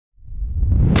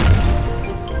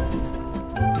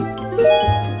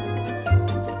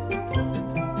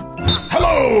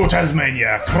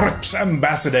Tasmania, Cripps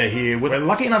Ambassador here. We're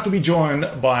lucky enough to be joined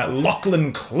by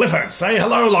Lachlan Clifford. Say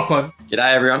hello, Lachlan.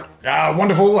 G'day, everyone.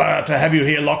 Wonderful to have you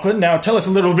here, Lachlan. Now, tell us a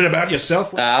little bit about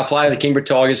yourself. I play at the Kingborough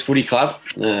Tigers Footy Club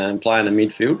and play in the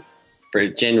midfield.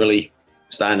 Generally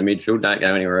stay in the midfield, don't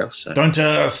go anywhere else. So. Don't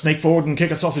sneak forward and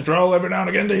kick a sausage roll every now and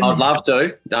again, do you? I'd love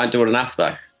to. Don't do it enough,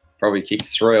 though. Probably kicked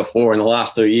 3 or 4 in the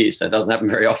last 2 years, so it doesn't happen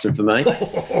very often for me.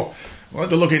 We'll have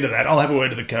to look into that. I'll have a word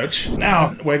to the coach.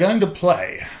 Now, we're going to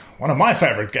play one of my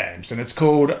favourite games, and it's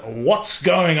called What's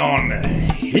Going On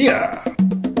Here?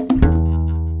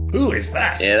 Who is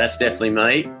that? Yeah, that's definitely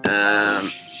me.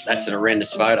 That's an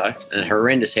horrendous photo and a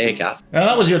horrendous haircut. Now,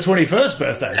 that was your 21st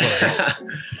birthday, wasn't it?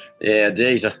 Yeah,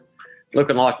 geez.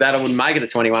 Looking like that, I wouldn't make it at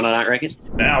 21, I don't reckon.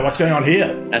 Now, what's going on here?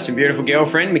 That's my beautiful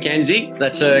girlfriend, Mackenzie.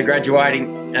 That's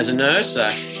graduating as a nurse, so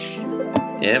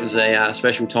yeah, it was a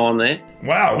special time there.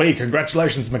 Wow,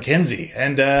 congratulations, Mackenzie.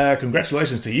 And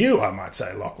congratulations to you, I might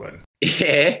say, Lachlan.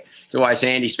 Yeah, it's always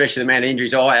handy, especially the amount of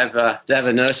injuries I have, to have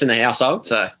a nurse in the household.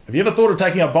 So, have you ever thought of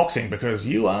taking up boxing? Because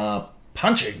you are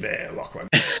punching there, Lachlan.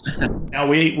 Now,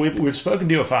 we've spoken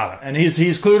to your father, and he's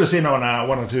clued us in on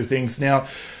one or two things. Now,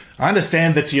 I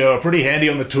understand that you're pretty handy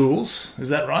on the tools. Is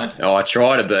that right? Oh, I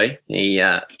try to be.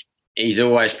 He's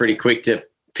always pretty quick to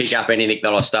pick up anything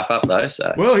that I stuff up, though.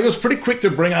 So. Well, he was pretty quick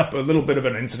to bring up a little bit of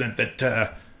an incident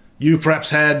that you perhaps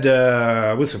had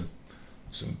with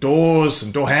some doors,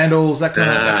 some door handles, that kind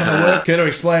of work. Care to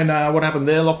explain what happened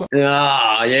there, Lachlan?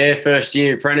 Oh, yeah, first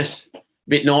year apprentice.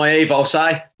 Bit naive, I'll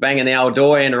say. Banging the old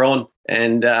door hander on.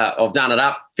 And I've done it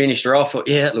up, finished her off. Thought,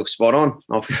 yeah, it looks spot on.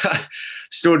 I've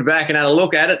stood back and had a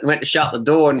look at it and went to shut the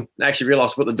door and actually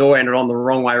realised I put the door hander on the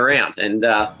wrong way around and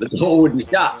the door wouldn't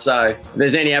shut. So if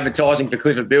there's any advertising for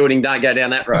Clifford Building, don't go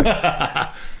down that road.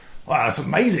 Wow, that's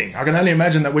amazing. I can only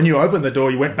imagine that when you opened the door,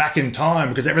 you went back in time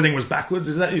because everything was backwards.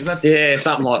 Is that? Yeah,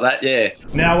 something like that, yeah.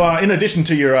 Now, in addition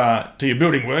to your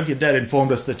building work, your dad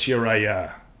informed us that you're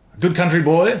a good country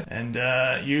boy and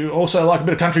you also like a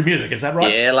bit of country music. Is that right?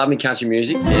 Yeah, I love me country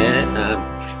music,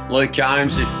 yeah. Luke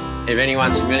Combs, if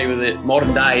anyone's familiar with the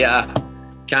modern day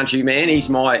country man, he's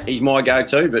my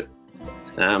go-to, but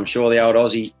I'm sure the old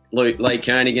Aussie Lee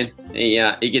Kernaghan,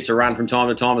 he gets a run from time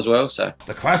to time as well. So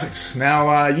the classics.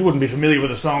 Now, you wouldn't be familiar with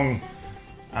the song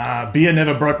Beer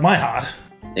Never Broke My Heart.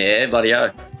 Yeah, bloody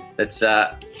oh. It's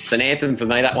an anthem for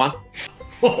me, that one.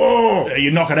 You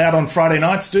knock it out on Friday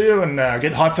nights, do you, and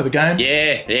get hyped for the game?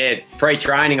 Yeah.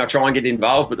 Pre-training, I try and get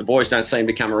involved, but the boys don't seem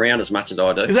to come around as much as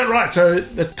I do. Is that right? So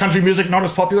the country music not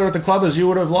as popular at the club as you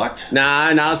would have liked?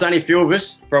 No, there's only a few of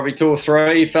us, probably 2 or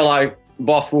 3. Fellow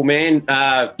Bothwell man,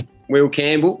 Will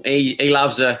Campbell, he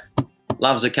loves a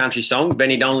country song.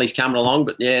 Benny Donnelly's coming along,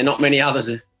 but yeah, not many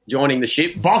others are joining the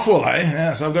ship. Bothwell, eh?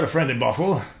 Yeah, so I've got a friend in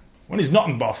Bothwell. When he's not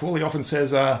in Bothwell, he often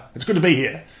says, it's good to be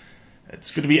here. It's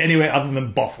good to be anywhere other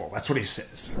than Bothwell. That's what he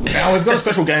says. Now, we've got a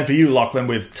special game for you, Lachlan.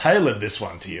 We've tailored this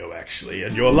one to you, actually,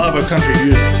 and your love of country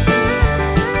music.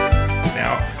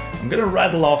 Now, I'm going to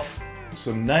rattle off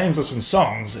some names of some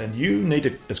songs, and you need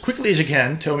to, as quickly as you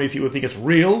can, tell me if you would think it's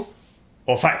real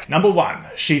or fake. Number 1,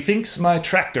 She Thinks My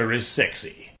Tractor Is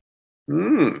Sexy.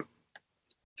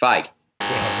 Fake.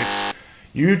 Well,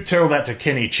 you tell that to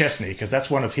Kenny Chesney, because that's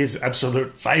one of his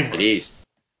absolute favourites. It is.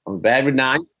 I'm bad with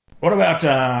names. What about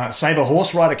Save a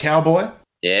Horse, Ride a Cowboy?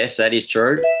 Yes, that is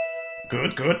true.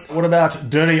 Good. What about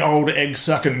Dirty Old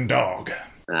Egg-Sucking Dog?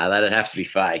 No, that'd have to be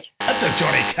fake. That's a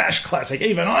Johnny Cash classic.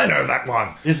 Even I know that one.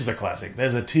 This is a classic.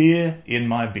 There's a Tear in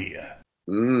My Beer.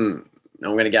 I'm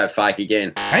going to go fake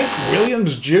again. Hank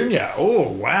Williams Jr.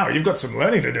 Oh, wow, you've got some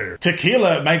learning to do.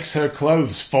 Tequila Makes Her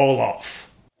Clothes Fall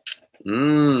Off.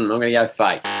 I'm going to go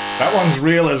fake. That one's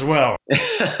real as well.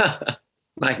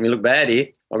 Making me look bad here.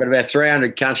 I've got about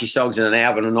 300 country songs in an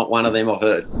album and not one of them I've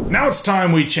heard. Now it's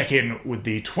time we check in with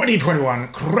the 2021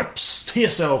 Cripps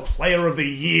TSL Player of the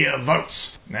Year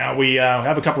votes. Now we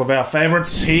have a couple of our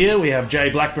favourites here. We have Jay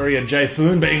Blackberry and Jay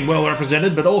Foon being well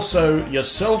represented, but also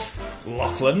yourself,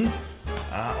 Lachlan,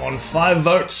 on 5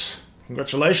 votes.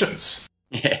 Congratulations.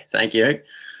 Yeah, thank you.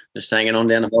 Just hanging on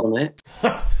down the bottom there.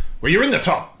 Well, you're in the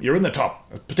top. You're in the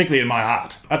top, particularly in my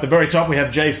heart. At the very top, we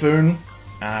have Jay Foon,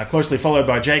 closely followed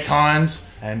by Jake Hines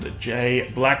and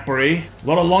Jay Blackberry. A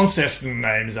lot of Launceston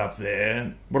names up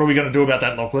there. What are we going to do about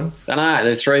that, Lachlan? I don't know.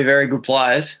 They're 3 very good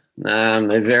players.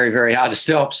 They're very, very hard to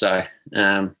stop. So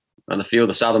on the field,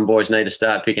 the Southern boys need to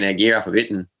start picking our gear up a bit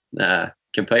and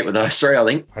compete with those 3, I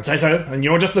think. I'd say so, and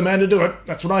you're just the man to do it.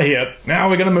 That's what I hear. Now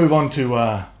we're going to move on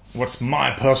to what's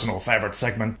my personal favourite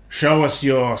segment. Show us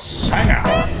your sanger.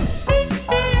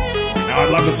 Now, I'd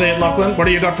love to see it, Lachlan. What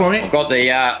do you got for me? I've got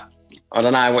the, I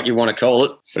don't know what you want to call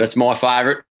it, but it's my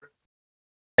favourite.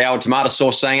 The old tomato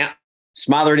sauce sanger.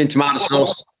 Smother it in tomato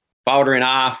sauce, fold her in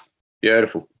half.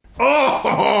 Beautiful.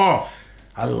 Oh,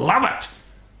 I love it.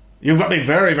 You've got me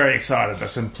very, very excited. The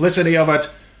simplicity of it.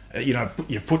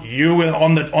 You've put you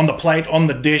on the plate, on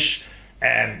the dish,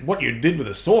 and what you did with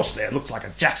the sauce there looks like a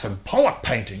Jackson Pollock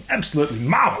painting. Absolutely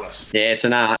marvellous. Yeah, it's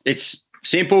an art. It's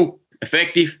simple,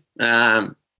 effective.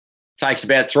 Takes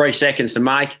about 3 seconds to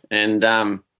make, and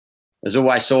there's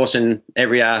always sauce in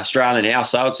every Australian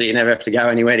household, so you never have to go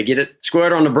anywhere to get it.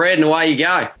 Squirt on the bread and away you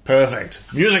go. Perfect.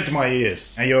 Music to my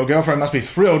ears. And your girlfriend must be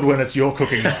thrilled when it's your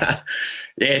cooking night.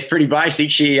 Yeah, it's pretty basic.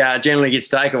 She generally gets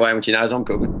takeaway when she knows I'm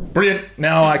cooking. Brilliant.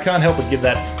 Now, I can't help but give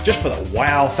that, just for the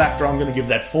wow factor, I'm going to give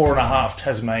that 4.5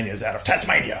 Tasmanias out of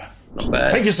Tasmania. Not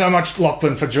bad. Thank you so much,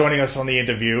 Lachlan, for joining us on the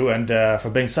interview and for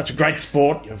being such a great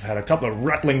sport. You've had a couple of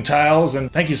rattling tales,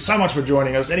 and thank you so much for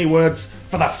joining us. Any words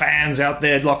for the fans out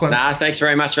there, Lachlan? Nah, thanks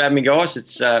very much for having me, guys.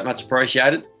 It's much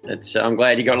appreciated. I'm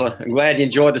glad you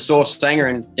enjoyed the sauce stanger,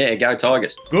 and yeah, go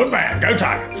Tigers. Good man. Go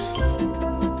Tigers.